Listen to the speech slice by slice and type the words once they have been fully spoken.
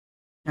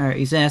Alright,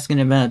 he's asking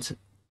about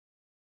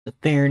the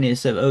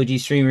fairness of OG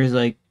streamers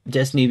like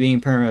Destiny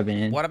being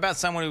permabanned. What about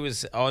someone who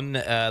was on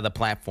the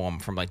platform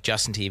from like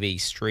Justin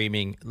TV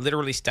streaming,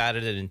 literally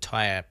started an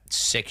entire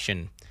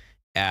section,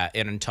 an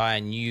entire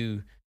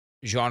new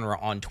genre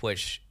on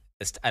Twitch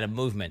at a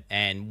movement,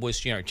 and was,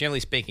 generally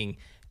speaking,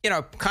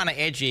 kind of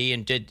edgy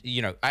and did,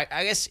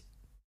 I guess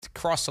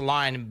cross the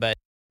line, but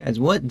Guys,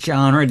 what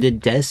genre did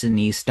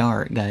Destiny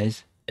start,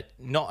 guys?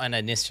 not in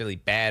a necessarily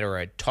bad or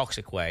a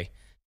toxic way.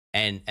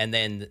 And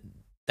then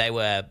they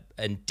were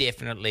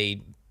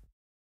indefinitely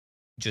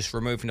just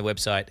removed from the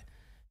website.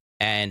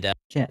 And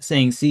Chat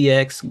saying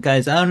CX.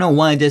 Guys, I don't know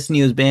why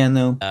Destiny was banned,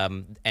 though.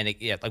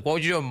 yeah, like what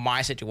would you do in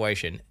my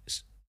situation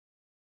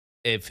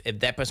if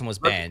that person was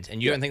banned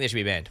and you don't think they should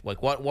be banned?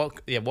 Like what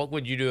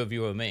would you do if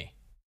you were me?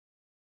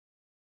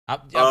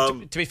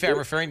 To be fair, I'm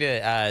referring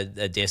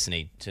to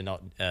Destiny to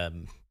not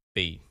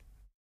be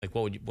like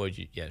what would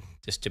you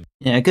just to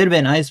Yeah, it could have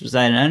been Ice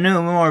Poseidon. I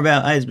know more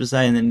about Ice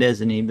Poseidon than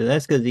Destiny, but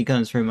that's because he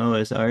comes from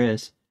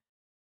OSRS.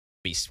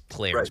 be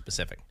clear and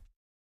specific.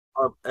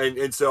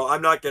 And so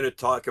I'm not going to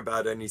talk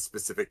about any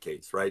specific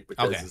case, right?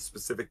 Because a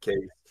specific case,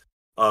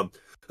 all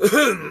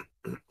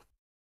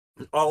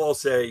I'll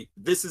say,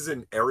 this is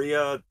an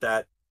area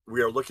that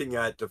we are looking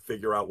at to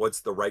figure out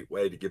what's the right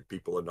way to give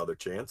people another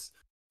chance.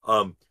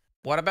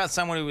 What about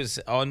someone who was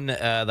on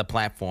the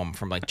platform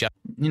from like just?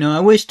 I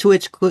wish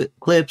Twitch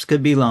clips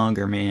could be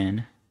longer,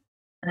 man.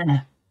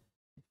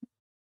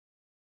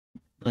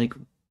 Like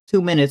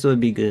 2 minutes would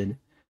be good.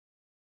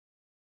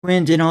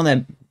 When did all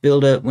that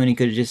build up when he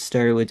could have just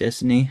started with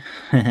Destiny?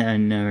 I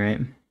know, right?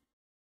 I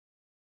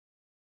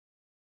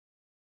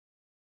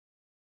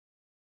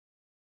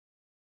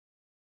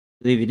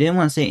believe he didn't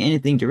want to say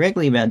anything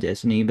directly about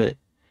Destiny, but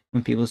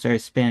when people started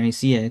spamming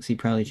CX, he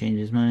probably changed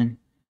his mind.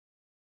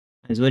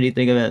 What do you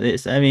think about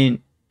this? I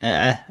mean,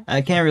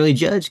 I can't really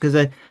judge because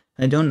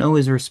I don't know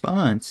his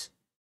response.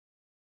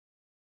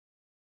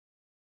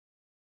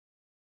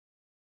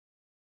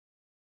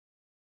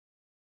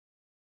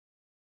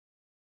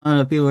 I don't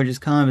know if people are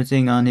just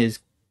commenting on his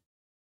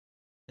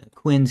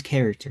Quinn's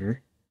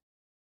character.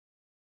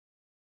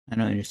 I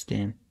don't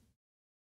understand.